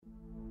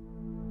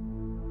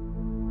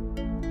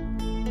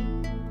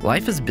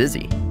Life is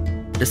busy.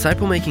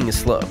 Disciple making is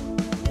slow.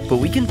 But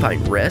we can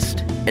find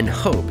rest and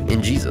hope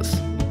in Jesus.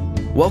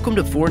 Welcome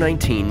to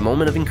 419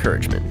 Moment of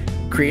Encouragement,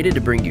 created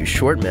to bring you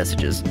short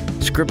messages,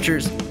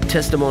 scriptures,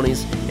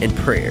 testimonies, and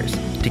prayers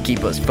to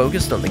keep us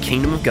focused on the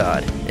kingdom of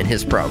God and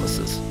His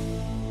promises.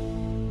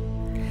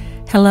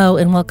 Hello,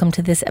 and welcome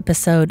to this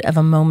episode of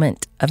A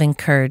Moment of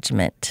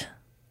Encouragement.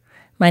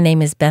 My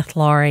name is Beth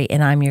Laurie,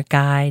 and I'm your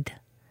guide.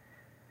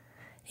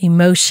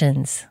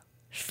 Emotions,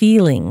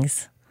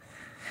 feelings.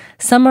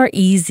 Some are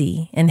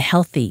easy and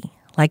healthy,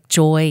 like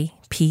joy,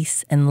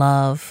 peace, and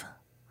love.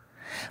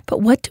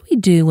 But what do we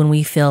do when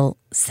we feel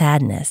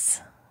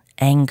sadness,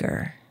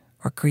 anger,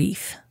 or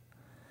grief?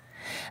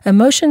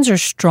 Emotions are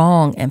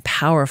strong and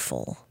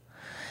powerful.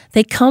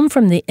 They come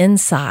from the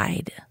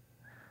inside.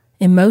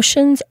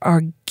 Emotions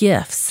are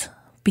gifts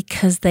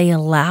because they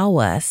allow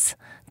us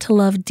to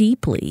love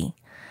deeply.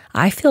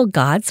 I feel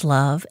God's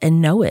love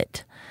and know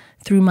it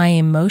through my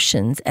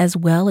emotions as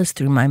well as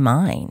through my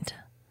mind.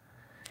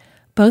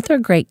 Both are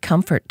great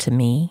comfort to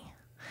me.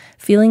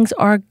 Feelings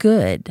are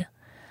good,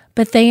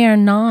 but they are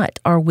not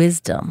our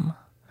wisdom.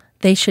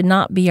 They should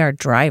not be our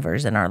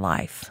drivers in our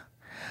life.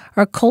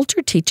 Our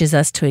culture teaches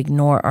us to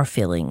ignore our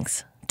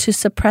feelings, to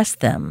suppress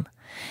them.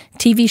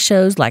 TV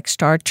shows like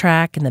Star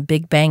Trek and The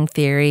Big Bang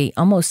Theory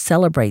almost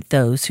celebrate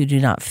those who do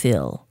not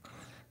feel.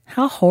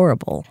 How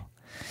horrible.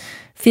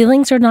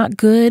 Feelings are not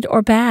good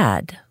or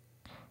bad.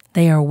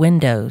 They are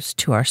windows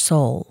to our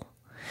soul.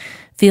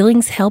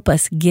 Feelings help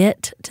us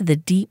get to the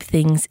deep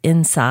things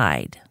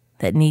inside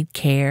that need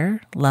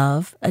care,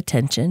 love,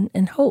 attention,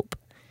 and hope.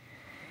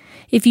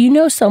 If you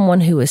know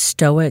someone who is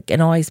stoic and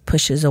always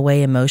pushes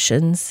away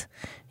emotions,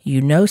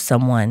 you know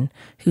someone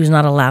who's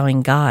not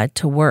allowing God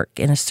to work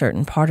in a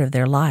certain part of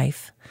their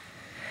life.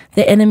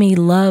 The enemy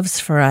loves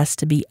for us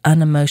to be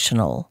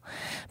unemotional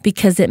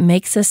because it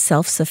makes us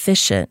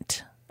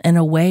self-sufficient and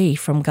away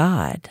from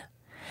God.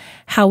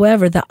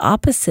 However, the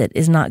opposite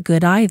is not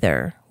good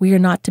either. We are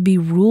not to be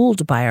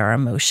ruled by our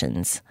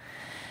emotions.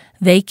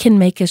 They can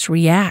make us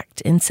react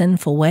in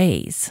sinful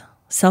ways.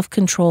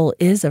 Self-control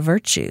is a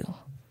virtue.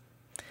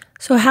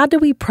 So how do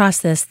we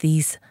process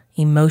these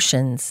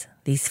emotions,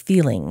 these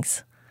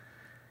feelings?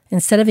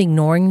 Instead of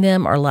ignoring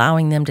them or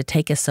allowing them to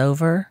take us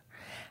over,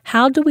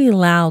 how do we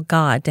allow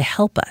God to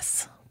help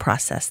us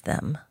process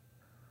them?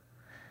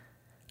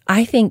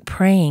 I think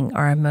praying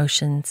our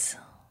emotions.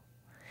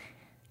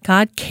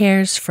 God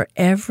cares for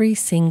every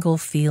single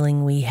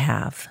feeling we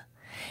have.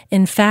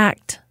 In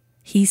fact,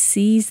 He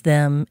sees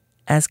them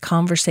as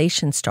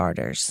conversation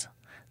starters.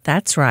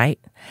 That's right.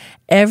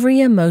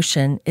 Every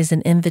emotion is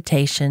an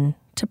invitation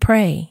to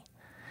pray.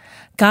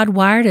 God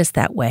wired us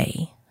that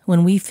way.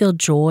 When we feel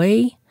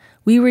joy,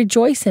 we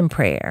rejoice in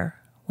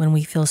prayer. When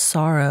we feel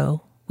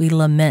sorrow, we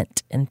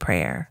lament in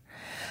prayer.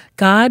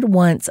 God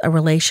wants a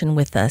relation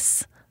with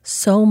us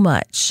so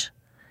much.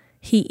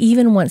 He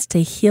even wants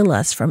to heal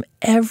us from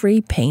every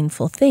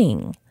painful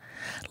thing.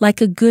 Like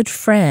a good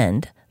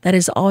friend that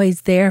is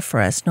always there for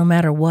us no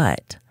matter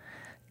what,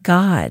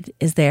 God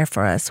is there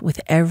for us with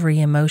every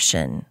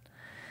emotion.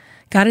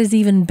 God is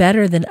even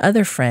better than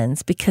other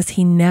friends because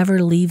He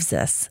never leaves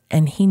us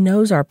and He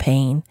knows our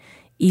pain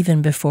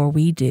even before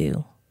we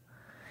do.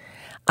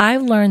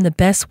 I've learned the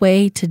best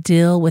way to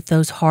deal with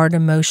those hard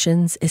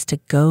emotions is to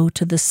go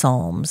to the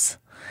Psalms.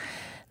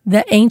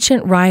 The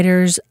ancient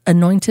writers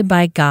anointed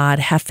by God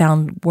have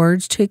found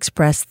words to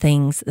express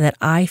things that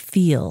I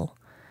feel,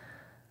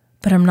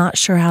 but I'm not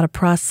sure how to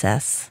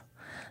process.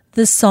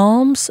 The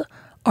Psalms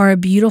are a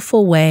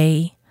beautiful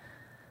way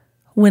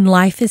when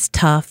life is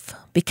tough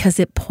because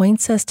it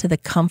points us to the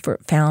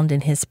comfort found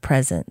in His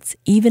presence,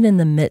 even in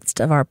the midst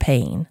of our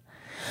pain.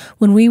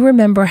 When we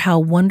remember how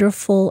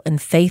wonderful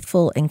and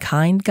faithful and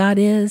kind God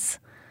is,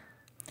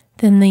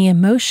 then the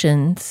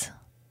emotions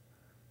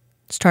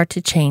start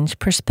to change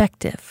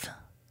perspective.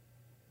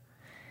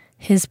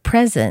 His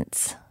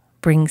presence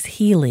brings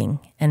healing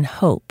and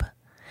hope.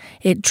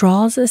 It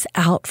draws us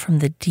out from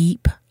the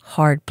deep,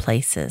 hard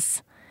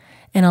places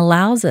and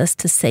allows us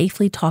to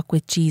safely talk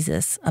with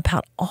Jesus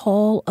about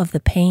all of the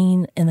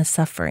pain and the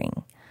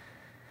suffering.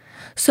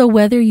 So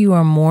whether you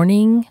are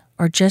mourning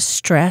or just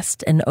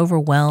stressed and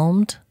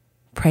overwhelmed,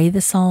 pray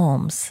the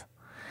Psalms.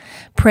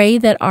 Pray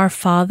that our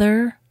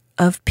Father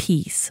of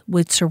peace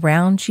would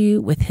surround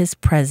you with His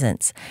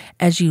presence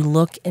as you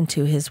look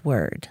into His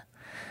Word.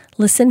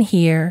 Listen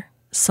here,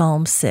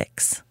 Psalm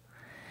 6.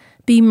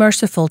 Be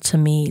merciful to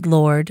me,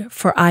 Lord,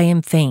 for I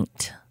am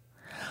faint.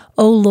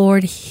 O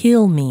Lord,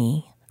 heal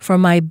me, for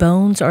my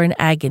bones are in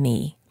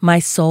agony, my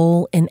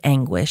soul in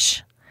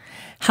anguish.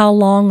 How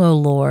long, O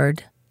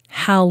Lord?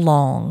 How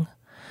long?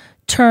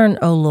 Turn,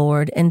 O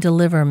Lord, and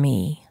deliver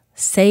me.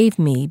 Save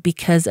me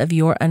because of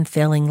your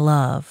unfailing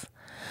love.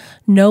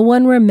 No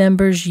one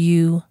remembers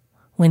you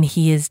when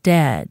he is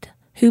dead.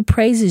 Who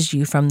praises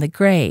you from the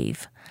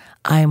grave?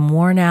 I am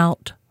worn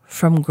out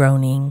from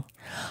groaning.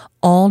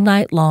 All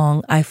night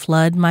long I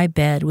flood my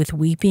bed with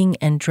weeping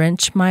and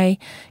drench my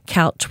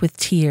couch with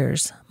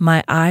tears.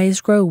 My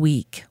eyes grow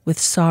weak with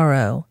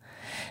sorrow.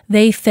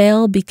 They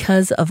fail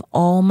because of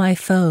all my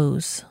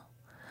foes.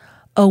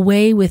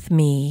 Away with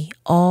me,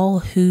 all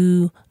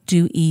who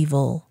do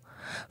evil,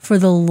 for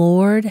the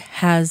Lord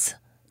has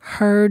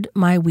heard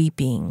my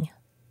weeping.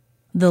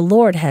 The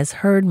Lord has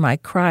heard my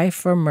cry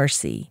for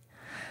mercy.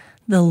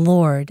 The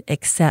Lord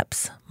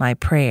accepts my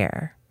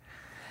prayer.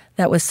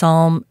 That was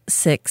Psalm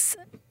 6,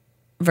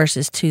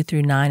 verses 2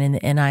 through 9 in the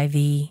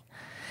NIV.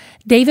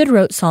 David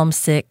wrote Psalm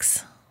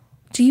 6.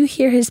 Do you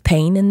hear his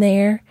pain in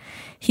there?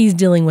 He's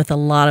dealing with a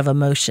lot of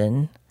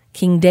emotion.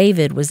 King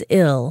David was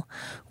ill.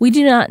 We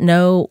do not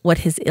know what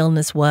his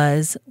illness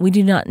was. We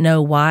do not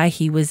know why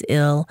he was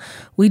ill.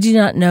 We do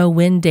not know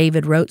when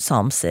David wrote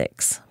Psalm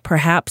 6.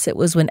 Perhaps it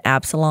was when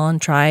Absalom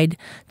tried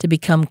to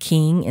become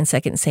king in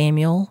 2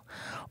 Samuel,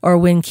 or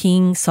when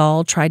King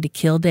Saul tried to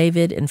kill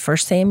David in 1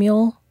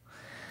 Samuel.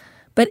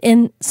 But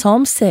in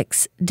Psalm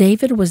 6,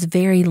 David was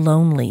very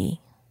lonely.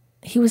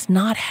 He was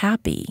not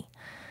happy.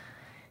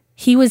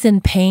 He was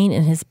in pain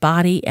in his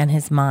body and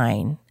his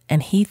mind,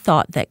 and he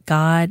thought that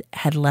God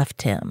had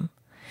left him.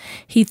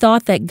 He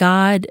thought that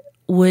God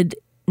would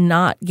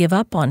not give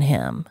up on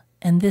him,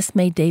 and this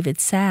made David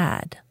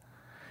sad.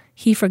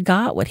 He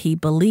forgot what he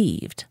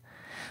believed,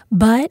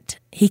 but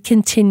he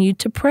continued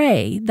to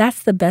pray.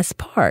 That's the best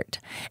part.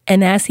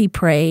 And as he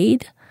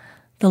prayed,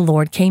 the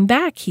Lord came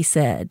back, he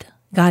said.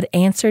 God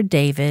answered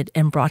David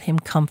and brought him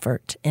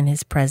comfort in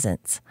his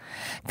presence.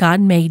 God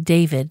made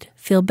David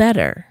feel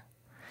better.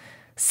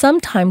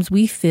 Sometimes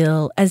we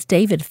feel as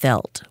David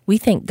felt. We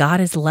think God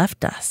has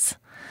left us.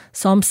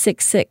 Psalm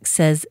 6:6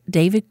 says,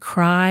 David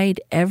cried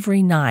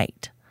every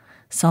night.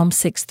 Psalm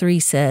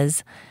 6:3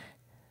 says,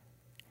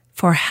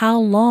 for how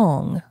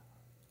long?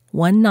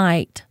 One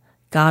night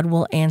God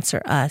will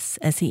answer us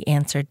as he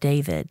answered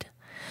David.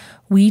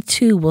 We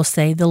too will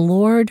say, the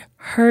Lord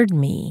heard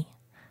me.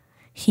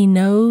 He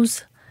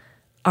knows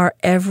our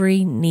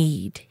every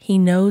need. He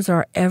knows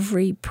our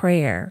every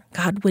prayer.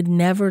 God would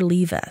never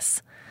leave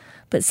us.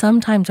 But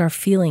sometimes our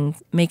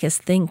feelings make us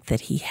think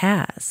that he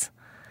has.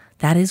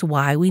 That is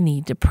why we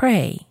need to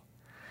pray.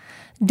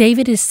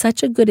 David is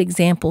such a good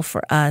example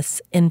for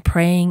us in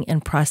praying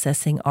and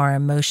processing our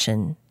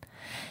emotion.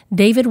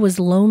 David was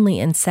lonely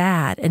and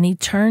sad, and he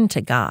turned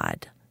to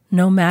God.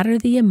 No matter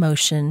the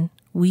emotion,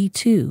 we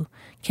too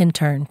can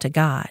turn to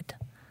God.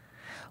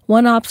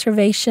 One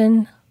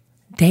observation,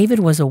 David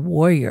was a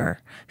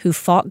warrior who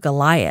fought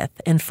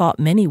Goliath and fought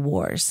many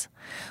wars.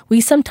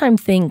 We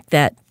sometimes think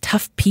that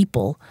tough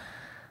people,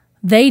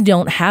 they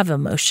don't have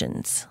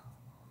emotions,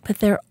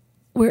 but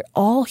we're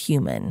all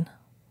human.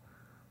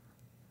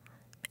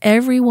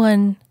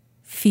 Everyone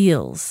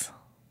feels,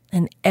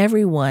 and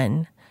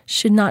everyone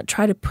should not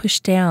try to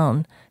push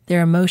down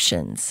their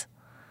emotions.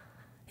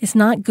 It's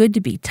not good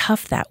to be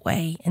tough that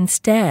way.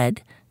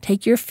 Instead,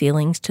 take your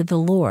feelings to the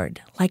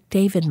Lord, like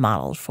David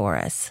modeled for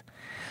us.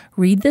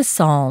 Read the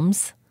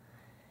Psalms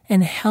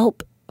and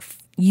help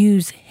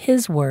use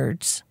his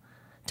words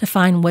to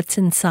find what's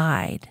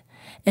inside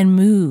and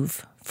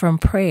move from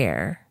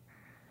prayer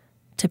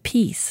to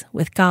peace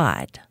with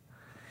God.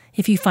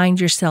 If you find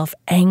yourself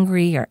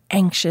angry or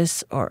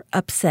anxious or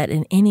upset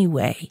in any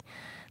way,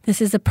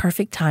 this is a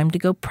perfect time to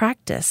go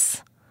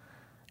practice.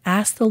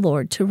 Ask the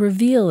Lord to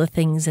reveal the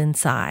things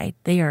inside.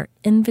 They are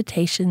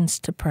invitations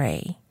to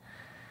pray,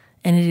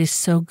 and it is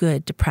so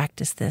good to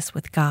practice this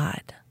with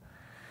God.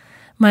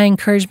 My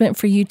encouragement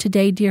for you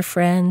today, dear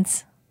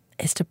friends,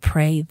 is to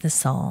pray the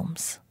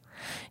Psalms.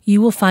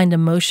 You will find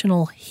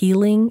emotional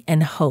healing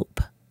and hope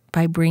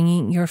by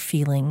bringing your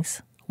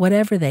feelings,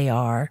 whatever they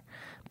are,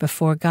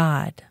 before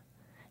God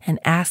and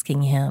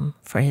asking him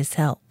for his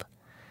help.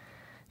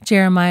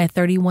 Jeremiah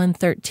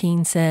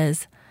 31:13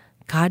 says,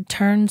 God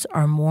turns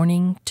our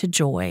mourning to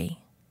joy.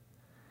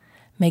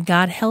 May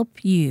God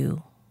help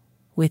you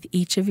with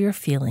each of your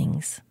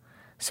feelings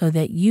so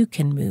that you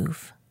can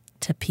move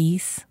to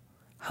peace,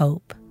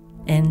 hope,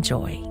 and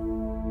joy.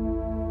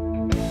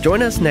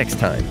 Join us next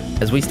time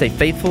as we stay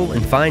faithful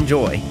and find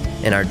joy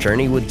in our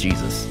journey with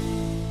Jesus.